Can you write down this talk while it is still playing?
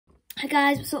Hi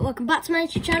guys, what's up? Welcome back to my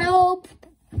YouTube channel.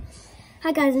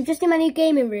 Hi guys, I'm just in my new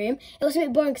gaming room. It looks a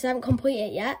bit boring because I haven't completed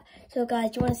it yet. So guys,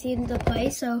 do you want to see the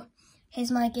place? So here's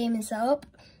my gaming setup.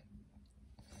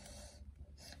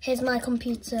 Here's my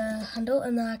computer handle,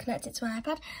 and then I connect it to my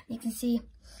iPad. You can see,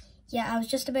 yeah, I was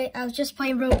just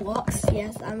playing Roblox.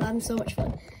 Yes, I'm having so much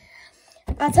fun.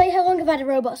 I'll tell you how long I've had a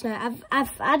Roblox now.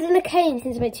 I've had an account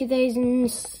since about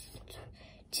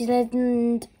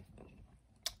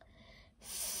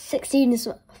 2016 or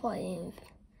something,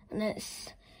 and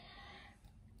it's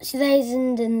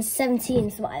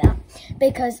 2017, something like that,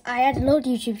 because I had an old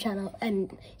YouTube channel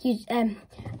and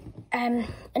an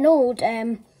old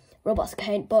Roblox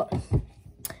account, but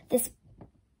this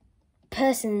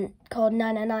person called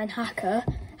 999 Hacker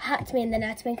hacked me, and then I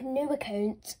had to make a new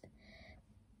account,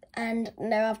 and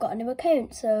now I've got a new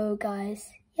account. So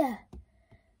guys, yeah.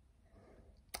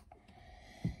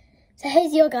 So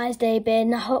here's your guys' day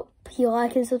been. I hope you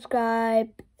like and subscribe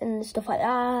and stuff like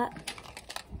that.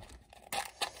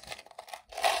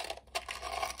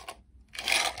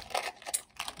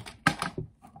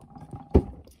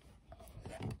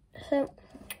 So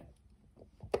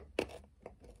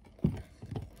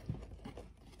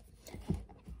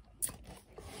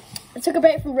I took a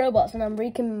break from Roblox and I'm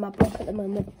reading my book at the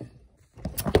moment.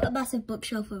 I've got a massive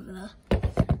bookshelf over there,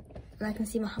 and I can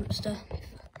see my hamster,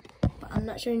 but I'm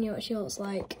not showing you what she looks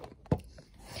like.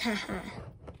 Haha.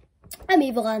 I'm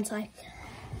evil, aren't I?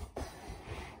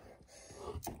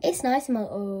 It's nice in my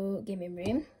little gaming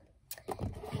room.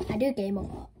 I do game a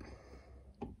lot.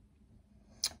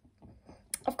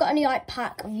 I've got a new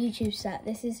pack of YouTube set.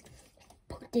 This is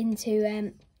plugged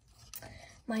into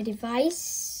my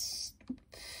device.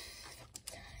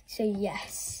 So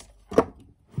yes,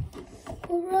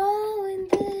 we're all in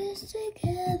this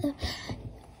together.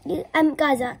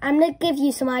 Guys, I'm gonna give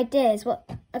you some ideas for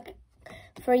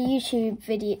a YouTube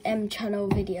video channel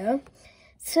video.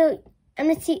 So I'm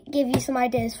gonna give you some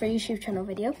ideas for a YouTube channel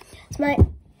video.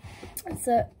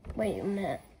 So wait a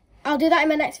minute. I'll do that in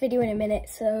my next video in a minute.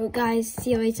 So guys,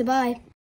 see you later. Bye.